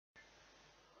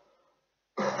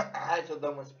Hai să o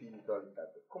dăm în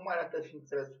spiritualitate. Cum arată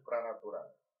ființele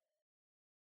supranaturale?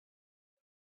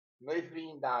 Noi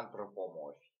fiind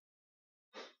antropomorfi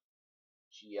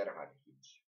și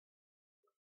ierarhici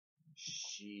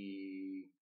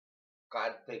și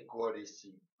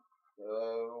categorisiți,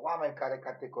 oameni care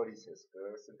categorisesc,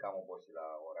 că sunt cam obosit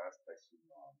la ora asta și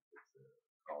nu am putut să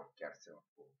caut chiar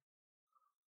sensul.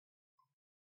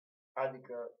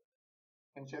 Adică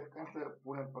încercăm să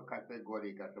punem pe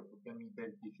categorii ca să putem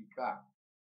identifica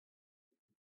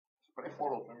spre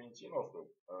folosul minții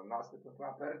noastre pentru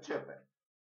a percepe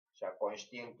și a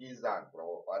conștientiza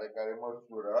într-o oarecare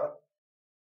măsură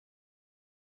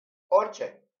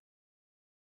orice.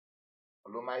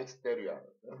 Lumea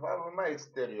exterioară. În fapt, lumea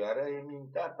exterioară e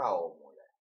mintea ta,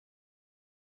 omule.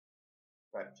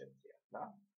 Percepția,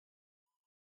 da?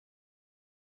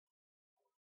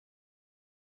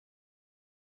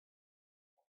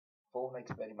 Fă un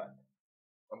experiment.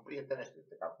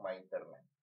 Împrietenește-te, că acum e internet.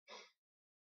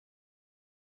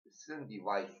 Sunt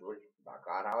device-uri, dacă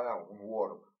ar avea un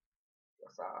Word,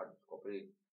 s-a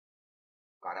descoperit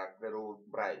caracterul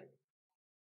Braille.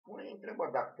 Pune-i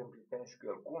întrebări dacă te împrietenești cu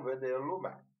el. Cum vede el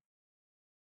lumea?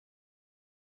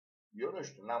 Eu nu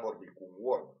știu, n-am vorbit cu un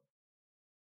Word.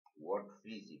 Word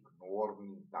fizic, nu Word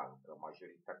mental, că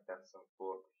majoritatea sunt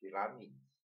Word filamini.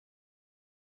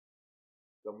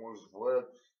 Că mulți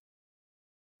văd,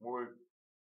 mult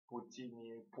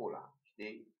puțini pula,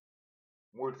 știi?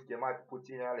 Mulți chemați,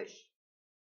 puțini aleși.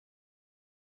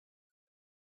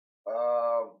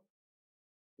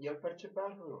 El percepe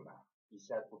altfel lumea. Îi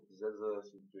se acutizează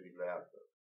simțurile altfel.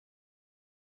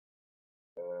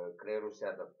 Creierul se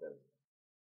adaptează.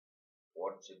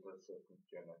 Orice trebuie să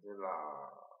funcționeze la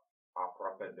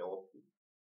aproape de optim.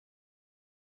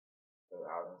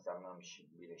 Înseamnă și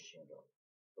bine și în rău.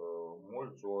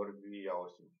 Mulți orbi au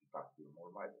simțul tactil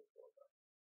mult mai dezvoltat.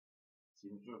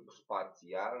 Simțul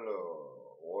spațial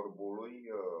orbului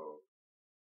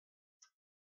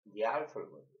e altfel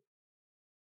văzut.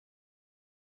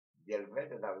 El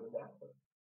vede, dar vede altfel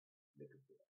decât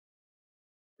el.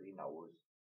 Prin auz,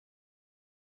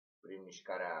 prin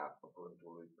mișcarea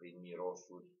pământului, prin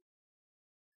mirosuri.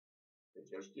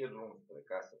 Deci el știe drumul spre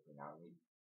casă, prin anumit.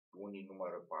 Unii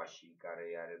numără pașii care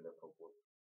îi are de făcut.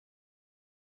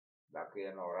 Dacă e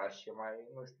în oraș, e mai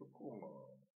nu știu cum.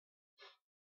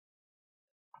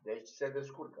 Deci se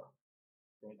descurcă.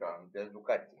 Pentru anumite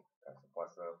educație, ca să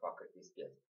poată să facă chestia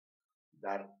asta.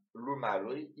 Dar lumea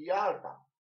lui e alta.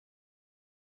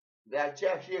 De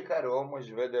aceea fiecare om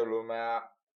își vede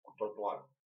lumea cu totul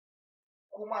altă.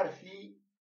 Cum ar fi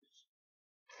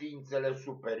ființele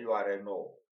superioare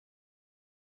nouă?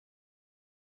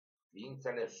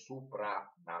 Ființele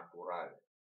supranaturale.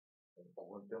 Un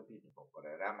cuvânt împit, după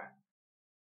părerea mea.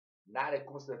 N-are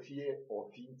cum să fie o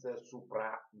ființă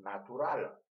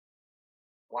supranaturală.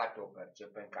 Poate o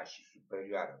percepem ca și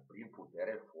superioară, prin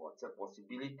putere, forță,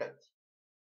 posibilități.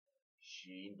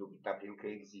 Și indubitabil că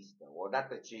există.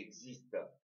 Odată ce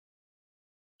există,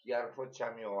 chiar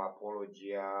făceam eu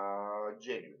apologia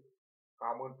geniului.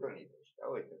 Am întâlnit ăștia.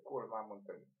 Uite, cum am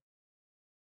întâlnit.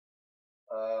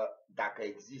 Dacă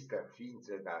există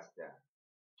ființe de-astea,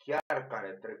 chiar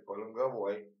care trec pe lângă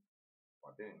voi,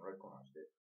 poate nu le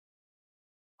cunoașteți,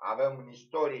 avem în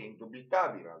istorie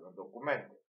indubitabilă, în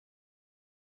documente.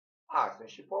 Sunt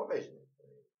și povești despre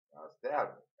ei. Asta e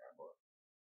altă treabă.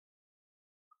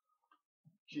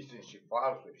 Și sunt și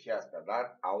falsuri și astea,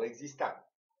 dar au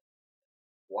existat.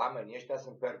 Oamenii ăștia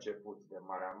sunt percepuți de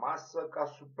marea masă ca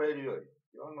superiori.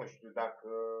 Eu nu știu dacă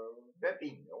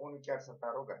depinde. Unii chiar sunt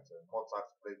aroganți.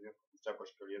 Mozart, spre exemplu, zicea că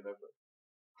știu el de tot.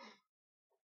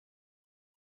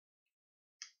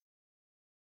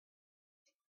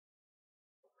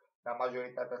 Dar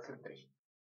majoritatea sunt triști.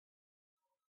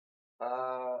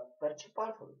 Percep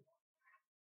altfel.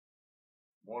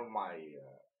 Mult mai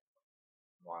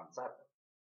nuanțată.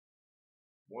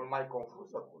 Mult mai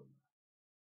confuză cu lumea.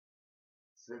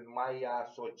 Sunt mai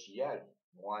asociali,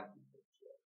 nu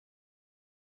antisociali.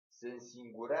 Se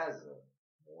însingurează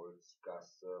mulți ca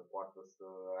să poată să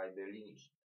aibă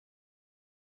liniște.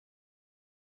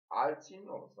 Alții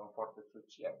nu, sunt foarte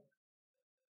sociali.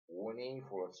 Unii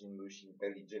folosindu-și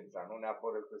inteligența, nu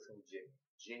neapărat că sunt genii.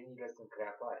 Geniile sunt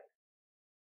creatoare.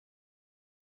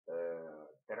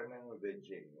 Termenul de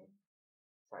geniu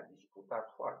s-a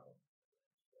disputat foarte mult.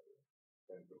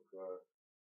 Pentru că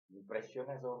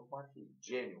impresionează oricum ar fi.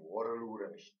 Geniu, ori îl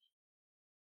urăști,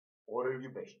 ori îl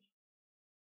iubești.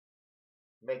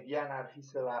 Median ar fi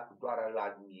să doar îl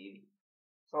admiri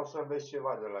sau să înveți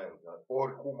ceva de la el. Dar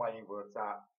oricum ai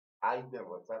învăța, ai de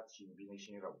învățat și în bine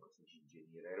și în rău, că sunt și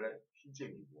genii rele și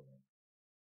genii bune.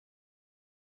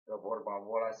 Că vorba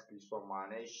vola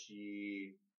scrisomane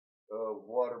și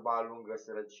vorba lungă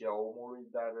sărăcia omului,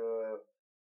 dar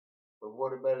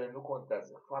vorbele nu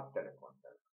contează, faptele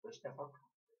contează. Ăștia fac.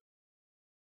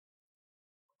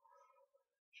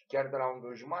 Și chiar de la un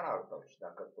dușman al tău, și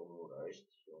dacă tu îl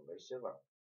urăști, înveți ceva.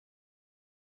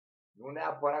 Nu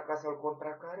neapărat ca să-l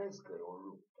contracarezi, că e o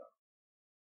luptă.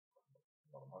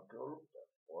 Normal că e o luptă.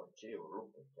 Orice e o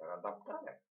luptă. Chiar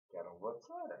adaptarea, chiar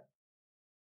învățarea.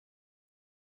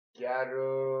 Chiar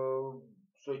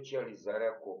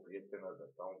socializarea cu o prietenă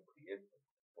de ta, un prieten,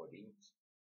 părinți.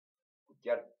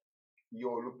 Chiar e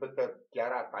o luptă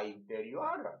chiar a ta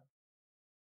interioară.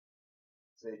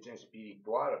 Să zicem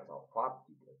spirituală sau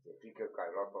faptică. Ți-e frică că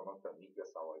ai luat o notă mică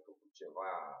sau ai făcut ceva,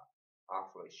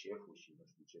 află șeful și nu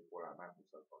știu ce pula mea tu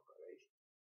să-l păcălești.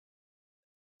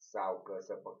 Sau că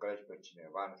să păcălești pe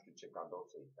cineva, nu știu ce cadou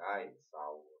să-i dai.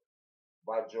 Sau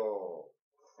bagi o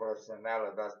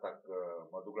frăsăneală de asta că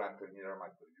mă duc la întâlnire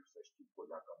mai târziu să știu cu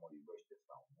dacă mă iubește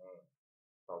sau nu.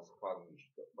 Sau să fac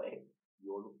mișto. Băi, e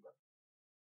o luptă.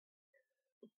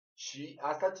 Și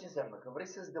asta ce înseamnă? Că vrei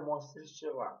să-ți demonstrezi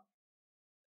ceva.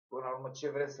 Până la urmă, ce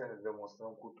vrem să ne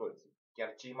demonstrăm cu toții?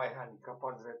 Chiar cei mai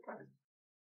handicapați retarzi.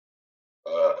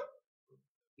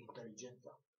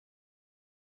 Inteligența.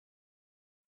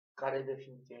 Care e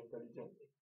definiția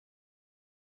inteligenței?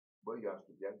 Băi, eu am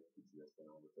studiat discuțiile astea,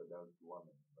 am învățat de alți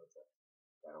oameni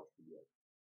care au studiat.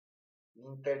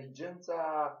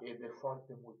 Inteligența e de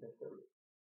foarte multe feluri.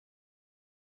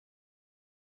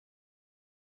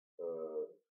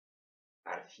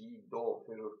 Ar fi două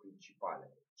feluri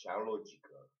principale. Cea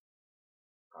logică,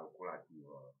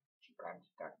 calculativă și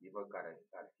cantitativă, care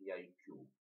ar fi IQ.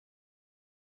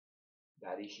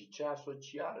 Dar e și cea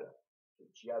socială,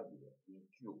 sociabilă,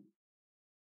 EQ,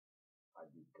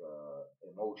 adică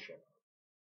emotional.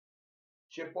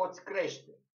 Ce poți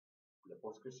crește? Le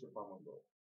poți crește pe amândouă,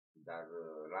 dar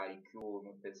la IQ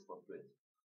nu te sfătuiesc.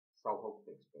 S-au făcut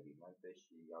experimente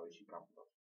și au ieșit cam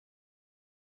prost.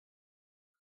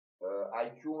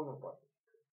 IQ nu poate fi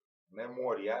crescut.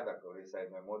 Memoria, dacă vrei să ai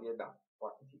memorie, da,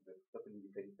 poate fi crescută prin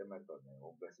diferite metode.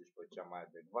 O găsești pe cea mai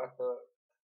adecvată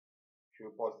și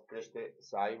poți crește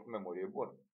să ai memorie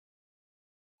bună.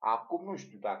 Acum nu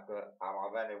știu dacă am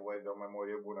avea nevoie de o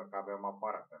memorie bună, că avem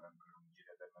aparate, avem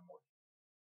prelungire de memorie.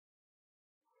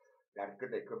 Dar cât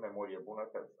de cât memorie bună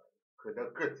trebuie să ai. Cât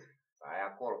de cât să ai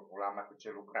acolo, pula mea cu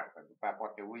ce lucra, că după aia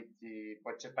poate uiți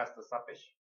pe ce tastă să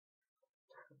apeși.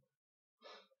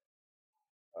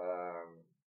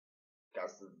 Ca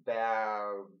să-ți dea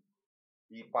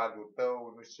iPad-ul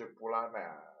tău, nu știu ce pula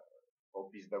mea, o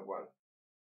pizdă goală.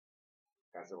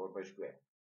 Ca să vorbești cu ea.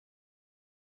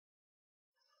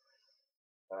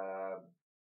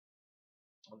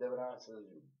 Unde vreau să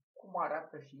zic? Cum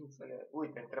arată ființele?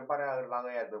 Uite, întrebarea la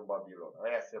ăia din Babilon.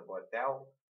 Ăia se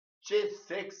băteau. Ce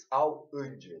sex au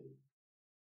îngerii?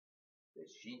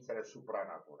 Deci ființele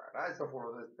supranaturale. Hai să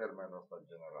folosesc termenul ăsta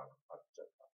general.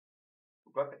 Cu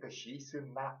toate că și ei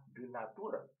sunt din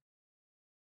natură.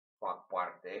 Fac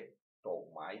parte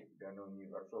tocmai din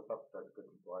universul ăsta, cu toate că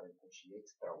tu oarecum și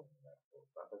extra-universul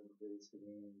ăsta, pentru că este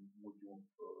un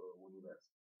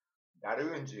multi-univers. Dar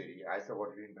îngerii, hai să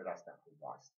vorbim de astea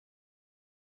frumoase.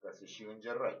 Că sunt și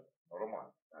îngeri răi,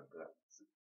 normal. Dacă,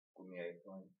 cum e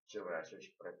în ce vrea așa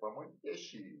și pe pământ, e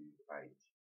și aici.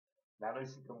 Dar noi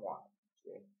suntem oameni,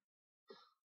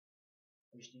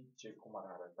 știi? Știi cum ar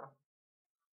arăta?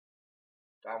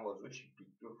 Am văzut și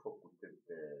picturi făcute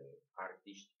de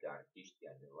artiști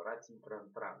adevărați, intră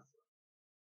în transă.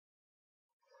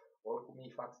 Oricum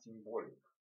ei fac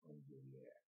simbolic îngerii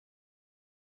aia.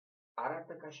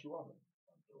 Arată ca și oameni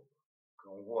în trup.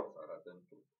 Când vor să arată în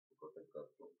trup. Toate că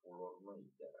trupul lor nu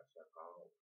e chiar așa ca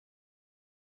noi.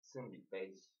 Sunt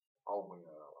bipezi, au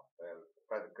mâinile la fel.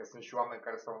 Că sunt și oameni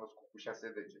care s-au născut cu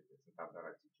 6 degete. Sunt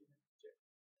aberații genetice.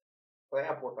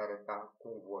 Ăia pot arăta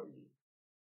cum vor ei.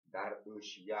 Dar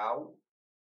își iau,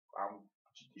 am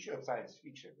citit și eu science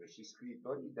fiction, că și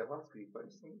scriitorii, de fapt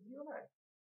scriitorii sunt vizionari.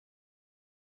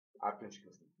 Atunci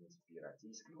când sunt inspirații,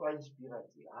 îi scriu la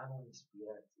inspirație, am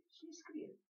inspirație și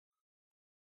scrie.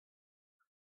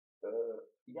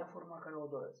 Ia forma care o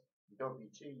doresc. De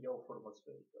obicei, ia o formă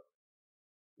sferică.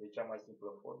 E cea mai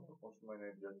simplă formă, consumă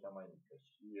energia cea mai mică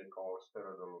și e ca o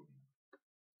sferă de lumină.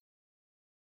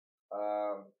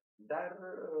 Dar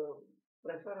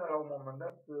preferă la un moment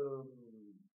dat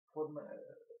forme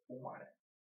umane.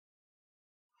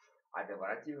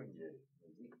 Adevărații îngeri,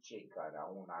 zic cei care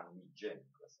au un anumit gen,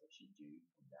 că sunt și cei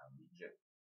de anumit gen,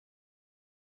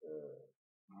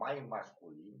 mai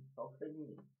masculin sau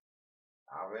feminin.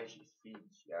 Avem și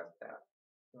sfinți și astea,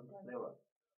 sunt adevăr.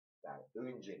 Dar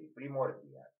îngerii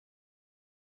primordiali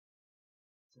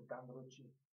sunt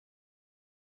androgini.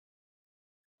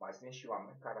 Mai sunt și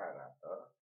oameni care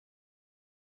arată,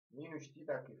 nici nu știi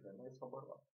dacă e femeie sau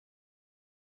bărbat.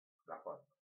 La față.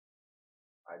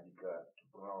 Adică, tu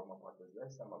până la urmă poate îți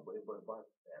dai seama, băi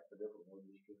bărbat, e atât de frumos,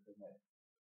 zici că e femeie.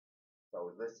 Sau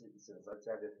îți dă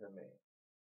senzația de femeie.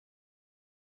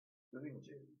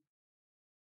 Îngerii,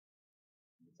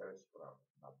 ființele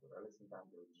supranaturale, sunt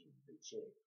androgini. De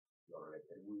ce? Lor le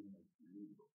trebuie un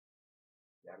echilibru.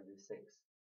 Iar de sex.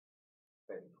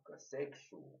 Pentru că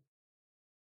sexul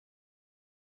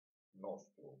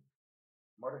nostru,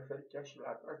 mă refer chiar și la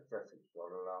atracția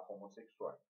sexuală, la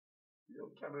homosexuali. Eu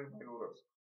chiar îl mai urăsc.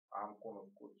 Am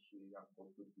cunoscut și am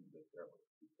fost tip de treabă.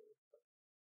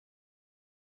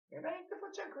 Înainte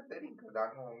făceam căterincă,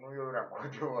 dar nu eu eram cu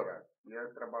adevărat. E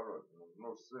treaba lor.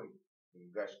 Nu sunt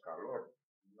în gașca lor,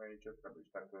 nu e nicio treabă.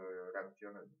 Și dacă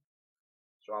reacționez.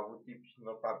 Și au avut tipi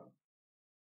notabili.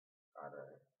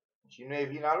 Care... Și nu e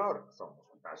vina lor, s-au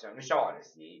născut așa, nu și-au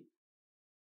ales ei.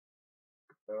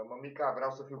 Mămica,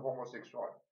 vreau să fiu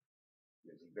homosexual.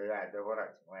 Eu zic, de aia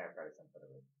adevărați, nu aia care se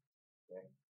întrebă.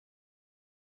 Okay?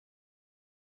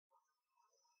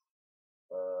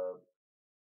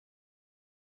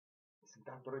 Sunt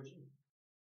androgini.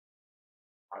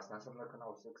 Asta înseamnă că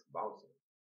n-au sex, bau sex.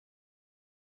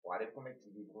 Oarecum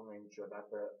echilibru nu e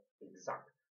niciodată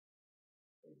exact.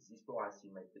 Există o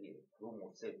asimetrie.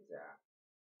 Frumusețea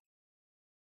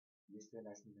este în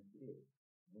asimetrie,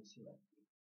 nu simetrie.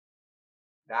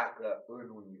 Dacă în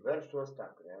universul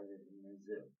ăsta creează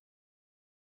Dumnezeu,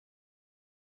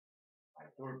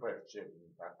 ai tu îl percepi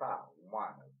mintea ta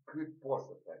umană, cât poți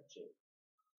să percepi,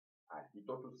 ar fi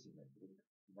totul simetric,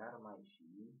 n-ar mai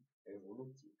fi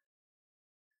evoluție.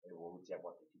 Evoluția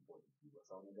poate fi pozitivă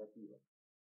sau negativă.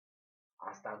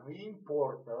 Asta nu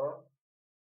importă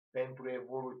pentru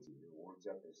evoluție.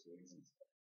 Evoluția trebuie să existe.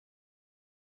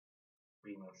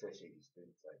 Prin însăși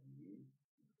existența ei,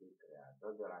 este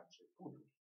creată de la începutul.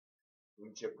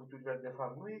 Începuturile, de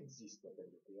fapt, nu există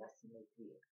pentru că e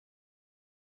asimetrie.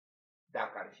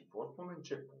 Dacă ar fi fost un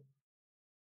început,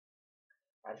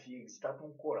 ar fi existat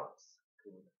un colaps.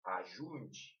 Când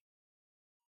ajungi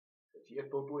să fie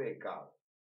totul egal,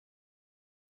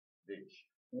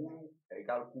 deci 1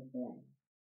 egal cu 1,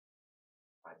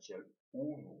 acel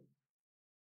 1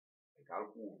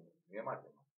 egal cu 1, nu e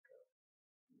matematică,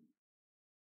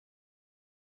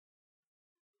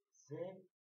 se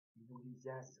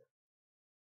nulizează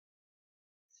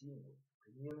singur,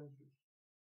 prin el însuși.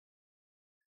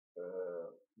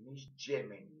 Nici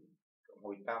gemenii, că mă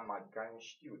uitam mai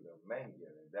știu, de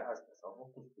Mengele, de astea, s-au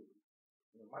făcut studii,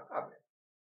 macabre.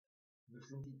 Nu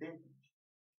sunt identici.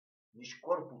 Nici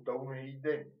corpul tău nu e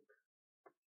identic.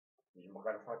 Nici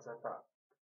măcar fața ta.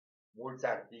 Mulți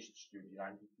artiști știu din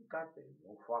antichitate,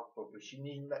 nu fac totul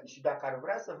și dacă ar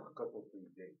vrea să facă totul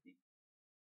identic,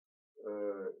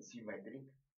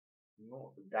 simetric,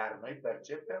 nu, dar noi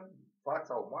percepem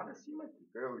fața umană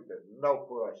simetrică. Eu, uite, îmi dau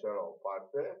păr așa la o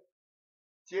parte,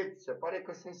 ție ți se pare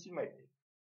că sunt simetric.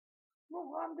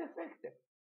 Nu, am defecte.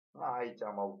 Aici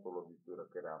am avut o lovitură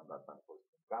care am dat, am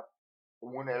fost în cap.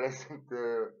 Unele sunt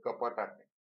căpătate.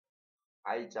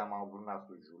 Aici am avut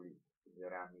nasul julit. Când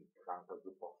eram mic, am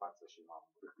căzut pe față și m-am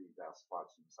râcâit de asfalt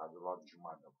și mi s-a luat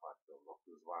jumătate de față, în loc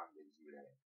câțiva ani de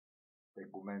zile.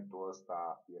 Tegumentul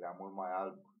ăsta era mult mai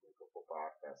alb decât pe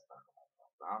partea asta.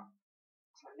 Da?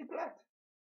 S-a reglat.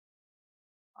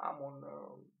 Am un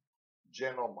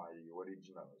genom mai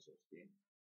original, să știi.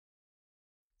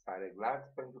 S-a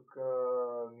reglat pentru că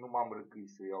nu m-am răcâit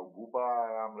să iau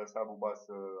buba, am lăsat buba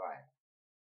să aia.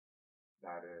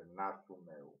 Dar nasul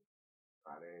meu,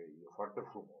 care e foarte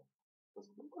frumos, să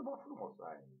spun bărbat frumos,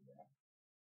 aia,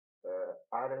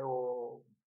 are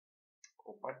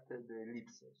o parte de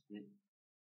lipsă, știi?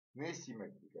 Nu e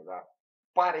simetrică, dar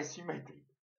pare simetric.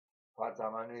 Fața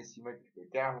mea nu e simetrică.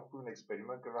 Chiar am făcut un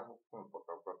experiment când am făcut un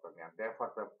fotocotă. Mi-am tăiat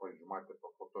fața pe jumate pe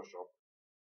Photoshop.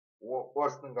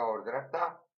 Ori stânga, ori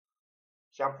dreapta.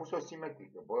 Și am pus-o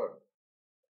simetrică. Bă,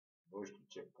 nu știu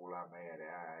ce pula mea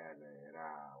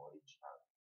era original.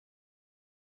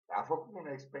 Dar am făcut un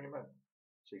experiment.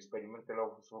 Și experimentele au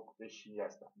fost făcute și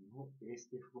asta. Nu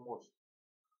este frumos.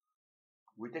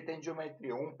 Uite-te în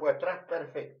geometrie. Un pătrat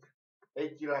perfect.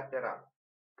 Echilateral.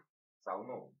 Sau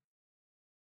nu?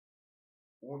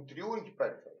 Un triunghi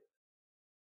perfect.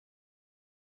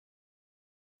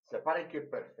 Se pare că e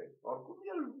perfect. Oricum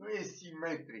el nu e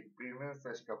simetric prin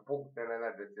însăși că punctele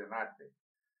alea desenate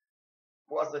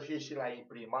poate să fie și la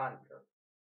imprimantă.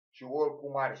 Și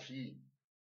oricum ar fi.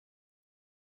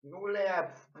 Nu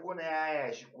le pune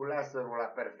aia și cu laserul la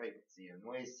perfecție.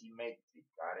 Nu e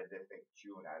simetric. Are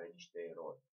defecțiune, are niște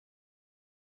erori.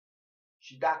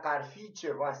 Și dacă ar fi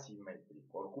ceva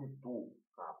simetric, oricum tu,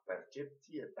 ca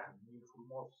percepție, dar nu e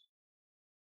frumos.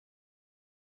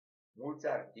 Mulți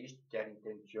artiști chiar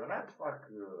intenționat fac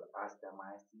astea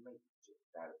mai asimetrice,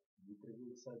 dar nu trebuie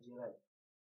exagerat.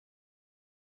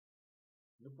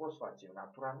 Nu poți face,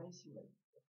 natura nu e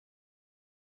simetrică.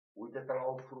 Uite-te la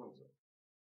o frunză.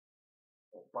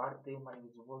 O parte e mai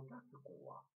dezvoltată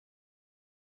cumva.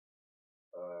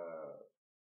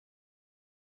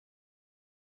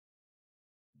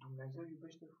 Dumnezeu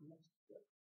iubește frumusețea.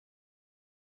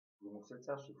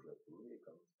 Frumusețea sufletului e că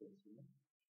nu suntem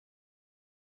simetrici.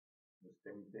 Nu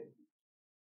suntem identici.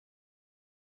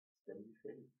 Suntem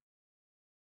diferiți.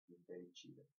 Din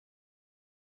fericire.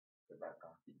 Că dacă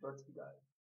am fi toți egali,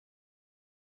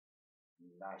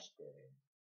 din naștere,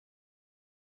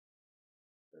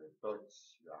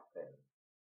 toți la fel,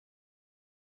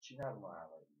 cine ar mai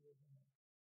avea Dumnezeu?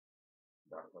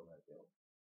 Doar Dumnezeu.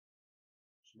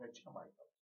 Cine ce mai face?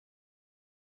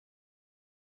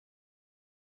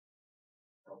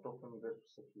 Sau tot universul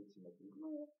să fie simetric?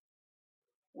 Nu.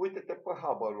 Uite-te pe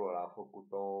Hubble-ul ăla, a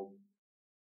făcut o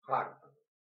hartă.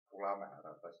 Pula mea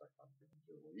arată așa ca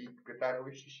cât a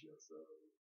reușit și el să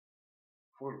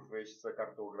fulfe și să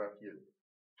cartografieze.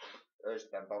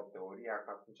 Ăștia dau teoria că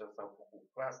atunci s-au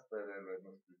făcut clusterele,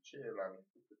 nu știu ce, la nu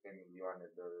știu câte milioane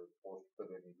de 100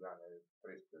 de milioane,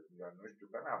 300 de milioane, nu știu,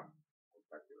 că n-am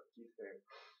uitat la cifre.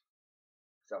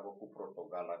 S-au făcut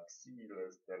protogalaxiile,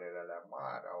 stelele alea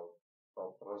mari,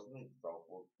 s-au trosnit, s-au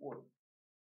făcut.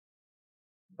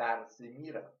 Dar se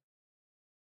miră.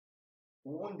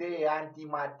 Unde e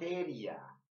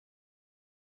antimateria?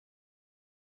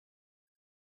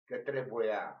 Că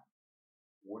trebuia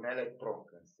un electron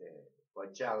când se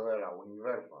făcea ăla,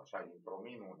 universul, așa, dintr-o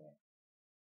minune,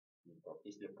 dintr-o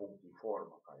chestie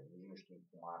punctiformă, care nici nu știm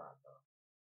cum arată,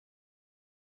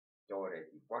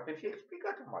 teoretic, poate fi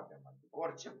explicat în matematică,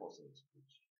 orice poți să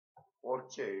explici,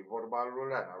 orice, e vorba lui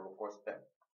Leana, lui Costea.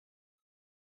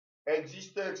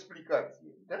 Există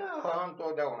explicație, da,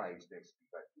 întotdeauna există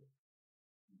explicație,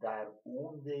 dar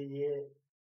unde e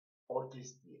o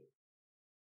chestie?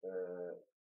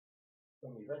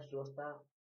 Universul ăsta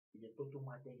e totul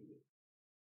materie.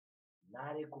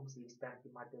 N-are cum să existe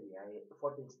antimateria, e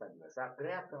foarte instabilă. S-a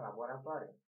creat în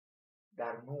laboratoare,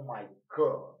 dar numai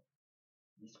că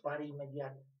dispare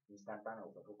imediat, instantaneu,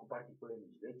 s-au făcut particule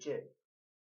mici. De ce?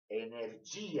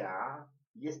 Energia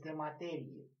este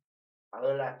materie.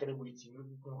 Ăla trebuie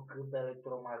ținut un câmp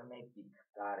electromagnetic,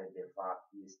 care de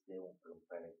fapt este un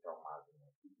câmp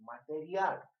electromagnetic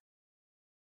material.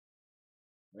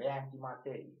 Nu e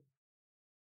antimaterie.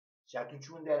 Și atunci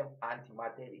unde e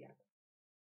antimateria?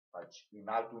 Faci în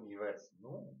alt univers?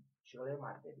 Nu, și ăla e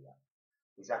material.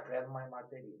 Deci s-a creat numai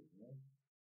materie, nu?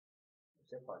 Nu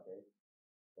se poate,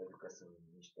 pentru că sunt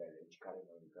niște legi care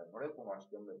noi nu le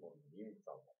cunoaștem, le vorbim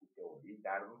sau cu teorii,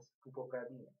 dar nu se pupă prea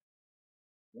bine.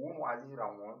 Unul a zis la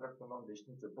un moment dat, un om de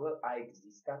știință, bă, a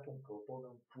existat un proton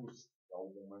în plus la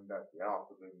un moment dat, erau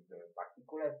atât de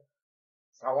particule,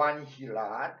 s-au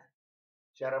anihilat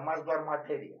și a rămas doar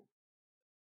materie.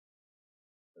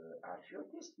 Ar fi o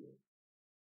chestie.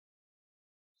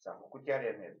 S-a făcut iar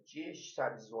energie și s-a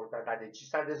dezvoltat. Dar de ce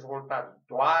s-a dezvoltat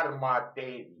doar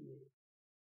materie?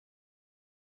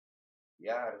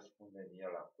 Iar răspunde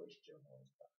el la questionul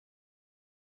ăsta.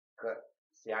 Că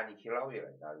se anihilau ele,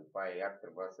 dar după aia iar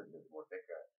trebuia să dezvolte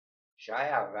că și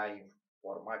aia avea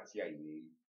informația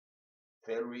ei,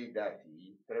 felul ei de a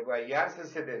fi, trebuia iar să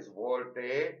se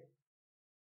dezvolte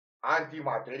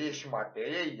antimaterie și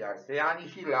materie, iar se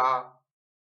anihila.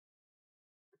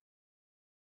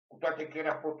 Cu toate că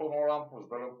era protonul ăla în pus,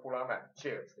 dă-l în pula mea.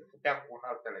 Ce? Se putea cu un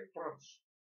alt electron și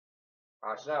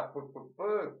așa,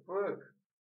 pâc.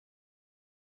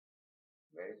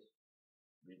 Vezi?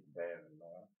 Big Bang,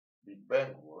 nu? Big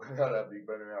Bang-ul, ăla Big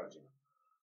Bang nu e altceva.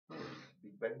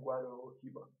 Big Bang-ul are o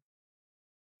hibă.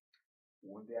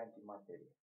 Unde e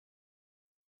antimaterie?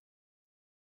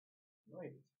 Nu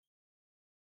există.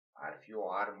 Ar fi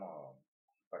o armă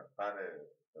super tare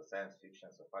de science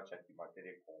fiction să faci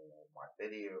antimaterie cu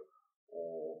materie,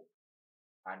 o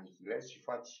anihilezi și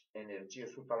faci energie 100%.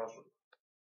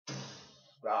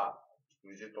 Da,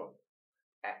 sprijin tot.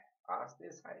 Asta e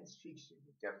science fiction,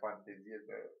 chiar fantezie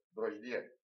de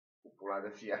drojdie cu pula de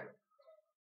fier.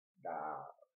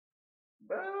 Da,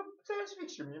 science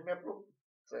fiction, mie mi-a plăcut.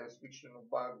 Science fiction-ul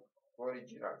bag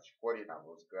original și Corina a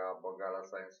văzut că a băgat la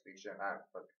science fiction aia,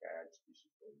 toate că aia a citit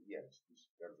și poezie, a citit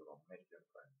și cărți românești,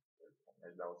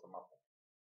 dar o să mă apuc.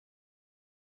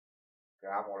 Că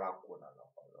am o lacună la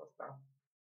faza asta.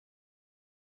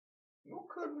 Nu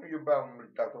că nu iubeam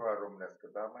literatura românească,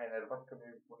 dar m-a enervat că nu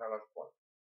e bună la școală.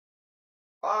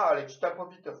 Le citea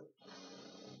pe viteză.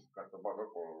 care se bagă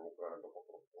acolo lucrare după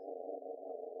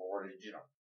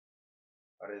original.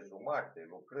 Rezumate,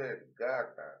 lucrări,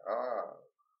 gata,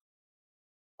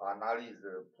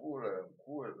 analiză, pulă în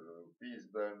cur,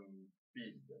 pizdă în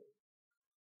pizdă,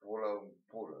 pulă în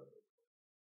pulă.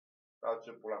 Sau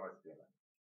ce pula mea scrie.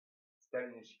 Stai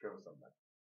liniștit că nu sunt bani.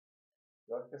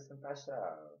 Doar că sunt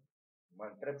așa, mă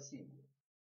întreb singur.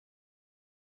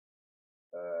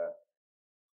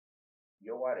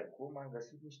 Eu oarecum am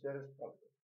găsit niște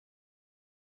răspunsuri.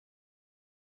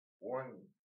 Un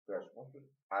răspuns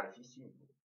ar fi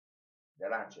simplu. De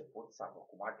la început s-a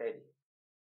făcut materie.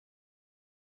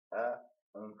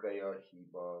 Încă e o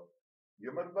hibă.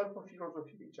 Eu merg doar pe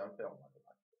filozofie, ce am tăiat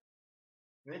matematică.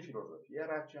 Nu e filozofie, e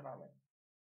raționament.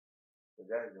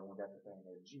 Vedere de unde atâta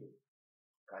energie,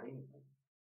 care input.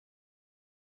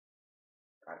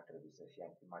 Ar trebui să fie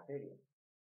antimaterie.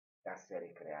 Dar se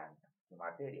recrea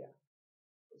antimateria.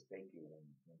 Ăsta e un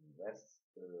univers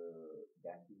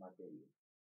de antimaterie.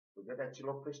 Puterea ce-l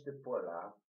oprește pe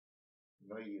ăla,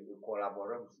 noi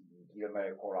colaborăm, din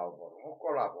ghilimele colaborăm, nu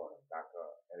colaborăm.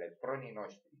 Dacă electronii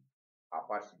noștri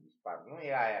apar și dispar, nu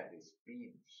e aia de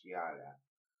spin și alea.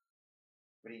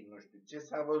 Prin nu știu ce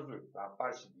s-a văzut,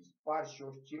 apar și dispar și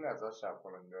oscilează așa pe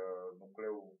lângă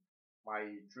nucleul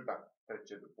mai ciudat.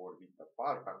 Trece după orbită pe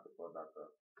alta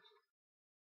câteodată.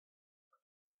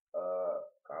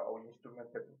 Ca un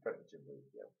instrument puternice,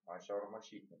 băieți. Așa urmă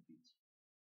și câmpiți.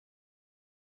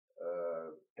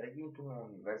 Trec dintr-un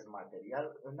univers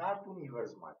material în alt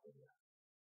univers material.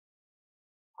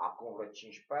 Acum vreo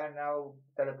 15 ani ne-au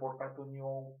teleportat unii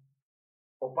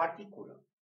o particulă.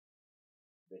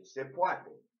 Deci se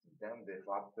poate. Suntem, de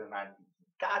fapt, în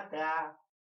antichitatea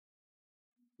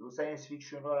lui science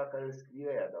fiction-ul ăla care îl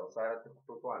scrie ea, dar o să arate cu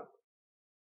totul altfel.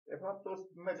 De fapt, o să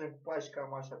mergem cu pași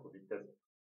cam așa, cu viteză.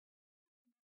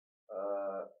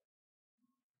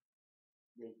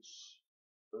 Deci,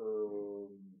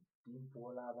 timpul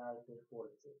ăla avea alte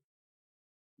forțe.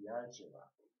 E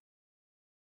altceva.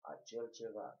 Acel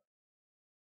ceva.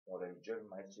 Un religion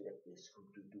mai zice e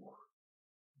Sfântul Duh.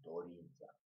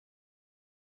 Dorința.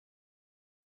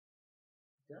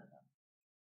 Da.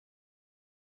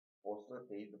 Poți să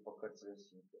te iei după cărțile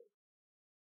sfinte.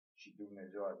 Și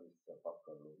Dumnezeu a zis să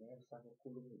facă lumină, s-a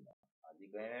făcut lumină.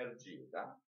 Adică energie,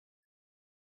 da?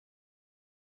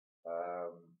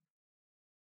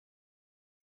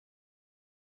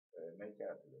 Nu e chiar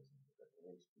atât de simplu, că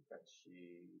trebuie explicat și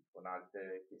în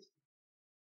alte chestii.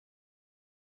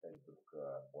 Pentru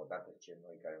că odată ce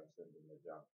noi care nu suntem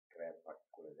Dumnezeu am creat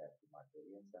particule de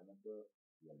antimaterie, înseamnă că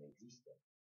ele există.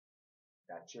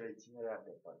 Dar ce le ține la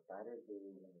depărtare de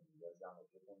un univers de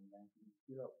amăgit în lumea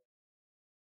infinității.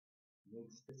 Nu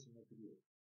există simetrie.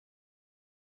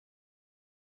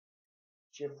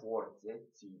 Ce forțe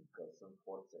țin, că sunt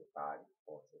forțe tari,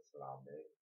 forțe slabe,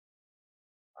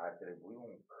 ar trebui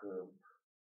un câmp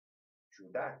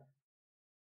ciudat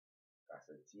ca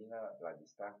să țină la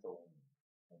distanță un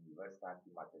univers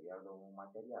antimaterial de un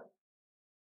material.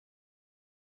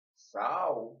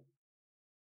 Sau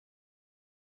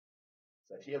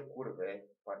să fie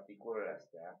curve, particulele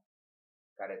astea,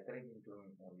 care trec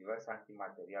dintr-un univers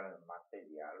antimaterial în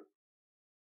material,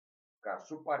 ca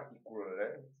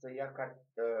subparticulele să ia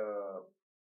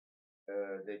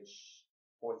deci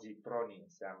pozitronii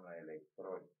înseamnă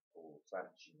electroni cu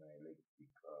sarcină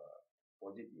electrică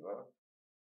pozitivă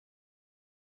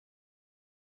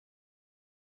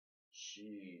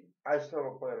și hai să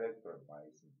luăm pe electroni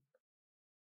mai simplu.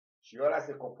 Și ăla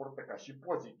se comportă ca și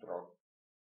pozitron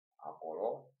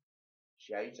acolo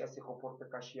și aici se comportă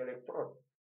ca și electron.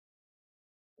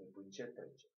 În ce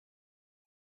trece?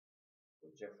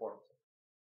 În ce forță?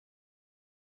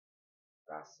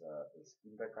 Ca să își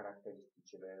schimbe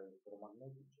caracteristicile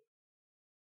electromagnetice.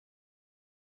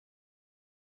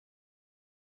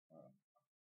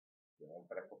 E mult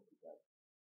prea complicat.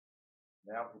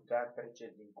 Noi am putea trece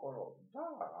dincolo?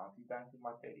 Da, am fi de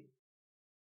antimaterie.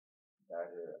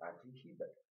 Dar ar fi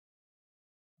liber.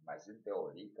 Mai sunt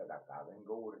teorii că dacă avem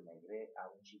găuri negre,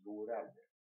 avem și găuri albe.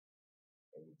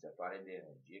 Emițătoare de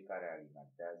energie care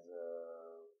alimentează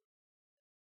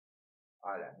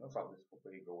alea. Nu s-au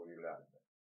descoperit găurile albe.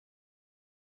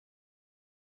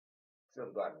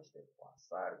 Sunt doar niște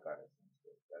quasari care sunt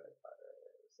niște stele care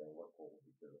se învăț cu o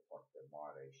viteză foarte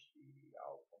mare și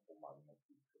au câmpul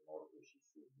magnetic nordul și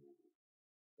sudul.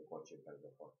 Se concentrează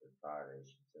foarte tare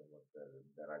și se învăță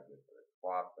de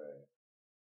radiotelescoape.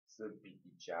 Sunt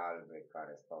pitice albe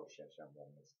care stau și așa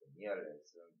momesc în ele.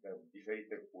 Sunt de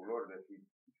diferite culori, de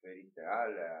diferite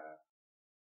alea.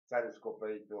 S-a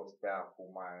descoperit o stea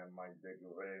acum mai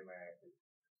devreme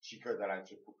și că de la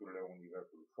începuturile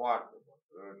universului foarte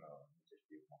bătrână, nu se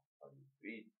știe cum a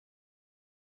distruit.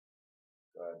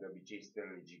 obicei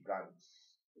stelele giganți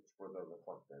explodează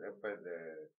foarte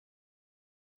repede,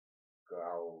 că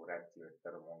au reacțiile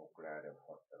termonucleare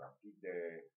foarte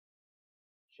rapide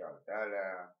și alte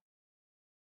alea.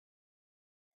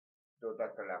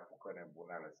 Deodată le apucă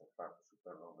nebuneală să facă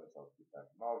supernove sau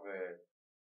supernove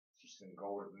și sunt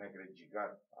găuri negre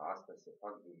gigante. Astea se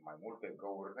fac din mai multe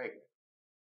găuri negre.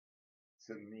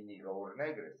 Sunt mini-găuri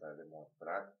negre, s-a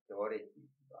demonstrat teoretic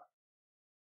doar.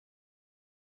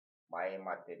 Mai e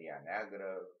materia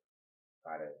neagră,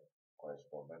 care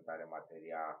corespondent are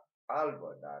materia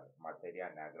albă, dar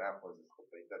materia neagră a fost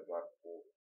descoperită doar cu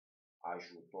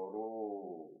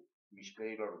ajutorul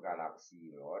mișcărilor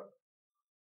galaxiilor.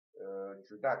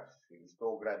 Ciudat, există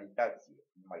o gravitație,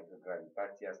 numai că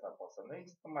gravitația asta poate să nu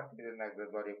există materie neagră,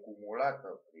 doar e cumulată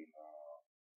prin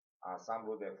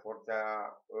ansamblul de forțe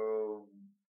a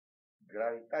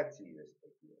gravitației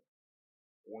respective.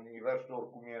 Universul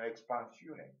oricum e în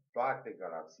expansiune. Toate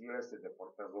galaxiile se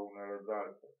depărtează unele de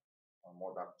altele, în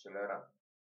mod accelerat.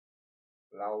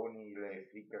 La unii le e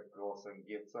frică că o să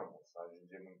înghețăm, o să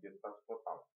ajungem înghețați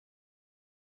total.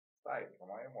 Stai, că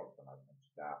mai e mult până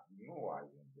atunci, dar nu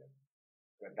ajungem.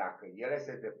 Că dacă ele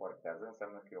se depărtează,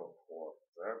 înseamnă că e o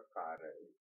forță care,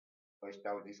 ăștia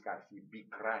au zis că ar fi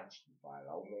Big Crunch,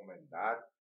 la un moment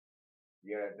dat,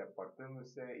 ele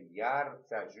depărtându-se, iar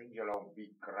se ajunge la un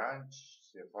Big Crunch,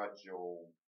 se face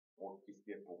o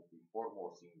chestie punctiformă,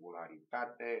 o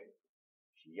singularitate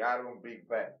și iar un Big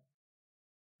Bang.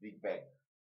 Big Bang.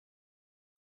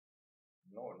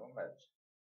 Nu merge.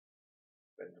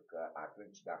 Pentru că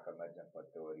atunci, dacă mergem pe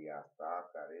teoria asta,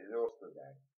 care e de 100 de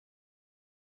ani,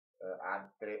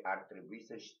 ar trebui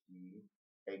să știm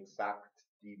exact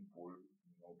timpul,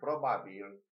 nu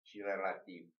probabil, și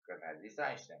relativ, că ne-a zis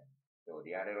Einstein,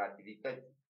 teoria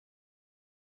relativității.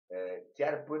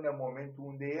 Chiar până în momentul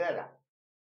unde e ăla.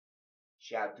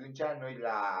 Și atunci noi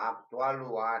la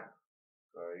actualul an,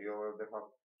 că eu de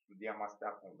fapt studiam asta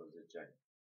acum vreo 10 ani,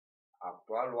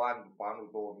 actualul an, după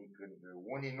anul 2000, când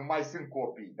unii nu mai sunt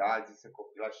copii, da, alții sunt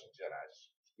copilași în geraș,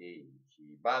 știi,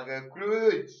 și bagă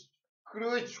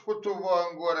cruci, futu-vă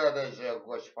în gură de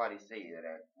jegoși farisei,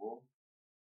 dracu,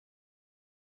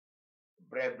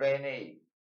 brebenei,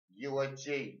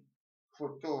 ghiocei,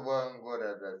 futu-vă în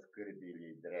gură de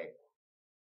scârbilii, dracu.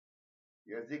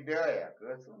 Eu zic de aia,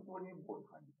 că sunt unii buni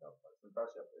handicapați, sunt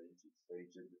așa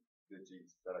fericiți de cei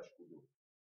sărași cu duh.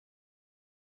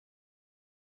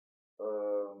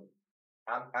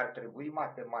 Ar trebui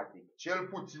matematic, cel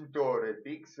puțin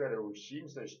teoretic, să reușim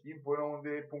să știm până unde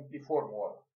e punctiformul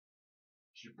ăla.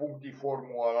 Și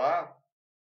punctiformul ăla,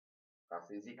 ca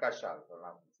să zic așa, că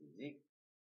n-am cum să zic,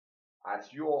 ar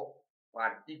fi o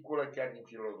particulă chiar din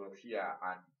filozofia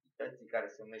antichității care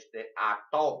se numește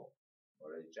atom.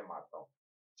 Noi le zicem atom.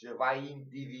 Ceva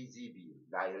indivizibil,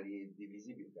 dar el e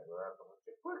indivizibil, că deodată nu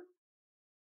se pârg.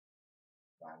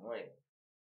 Dar nu e.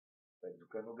 Pentru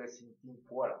că nu găsim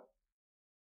timpul ăla.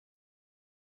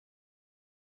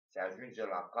 Se ajunge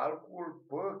la calcul,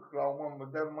 la un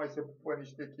moment dat nu mai se pupă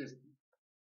niște chestii.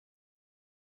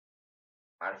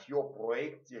 Ar fi o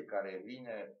proiecție care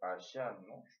vine așa,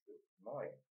 nu știu, nu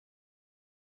e.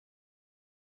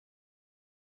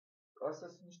 Astea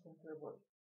sunt niște întrebări.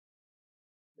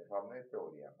 De fapt nu e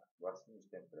teoria mea, doar sunt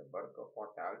niște întrebări, că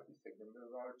poate alții se gândesc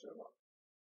la altceva.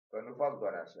 Că nu fac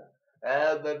doar așa.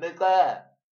 Băbeca!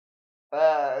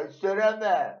 Sora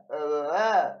mea,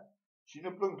 și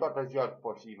nu plâng toată ziua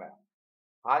după fimea.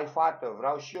 Hai, fată,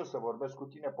 vreau și eu să vorbesc cu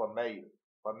tine pe mail,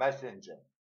 pe Messenger.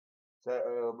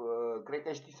 Cred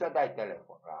că știi să dai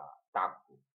telefon la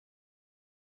tactul.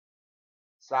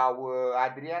 Sau,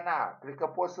 Adriana, cred că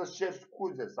poți să-ți ceri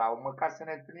scuze sau măcar să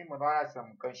ne întâlnim în ora să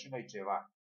mâncăm și noi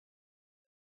ceva.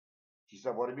 Și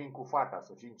să vorbim cu fata,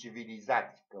 să fim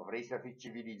civilizați, că vrei să fii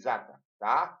civilizată,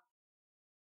 da?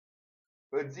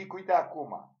 Îți zic, uite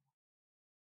acum,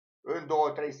 în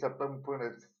 2-3 săptămâni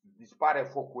până dispare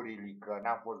focurile, că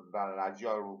n-am fost la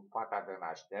ziua lui fata de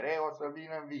naștere, o să vin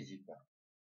în vizită.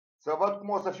 Să văd cum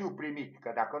o să fiu primit,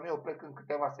 că dacă nu eu plec în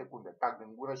câteva secunde, tac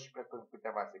din gură și plec în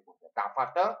câteva secunde. Da,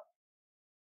 fată?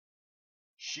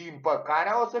 Și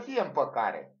împăcarea o să fie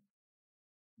împăcare.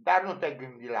 Dar nu te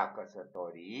gândi la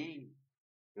căsătorii,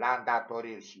 la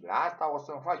îndatoriri și la asta, o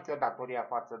să-mi fac eu datoria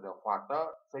față de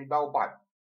fată să-i dau bani.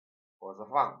 O să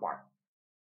fac bani.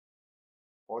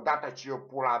 Odată ce eu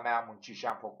pula mea am muncit și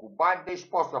am făcut bani, deci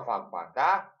pot să fac bani,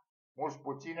 da? Mulți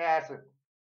puțini aia sunt.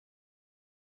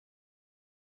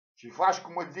 Și faci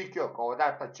cum îți zic eu, că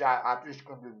odată ce atunci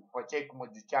când făceai cum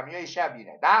îți ziceam eu, ieșea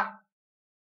bine, da?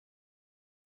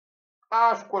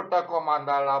 Ascultă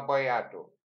comanda la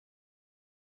băiatul.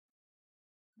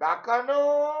 Dacă nu,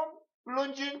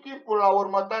 lungind timpul la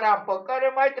următoarea împăcare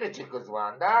mai trece câțiva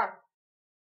ani, da?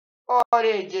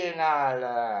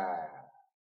 Originală!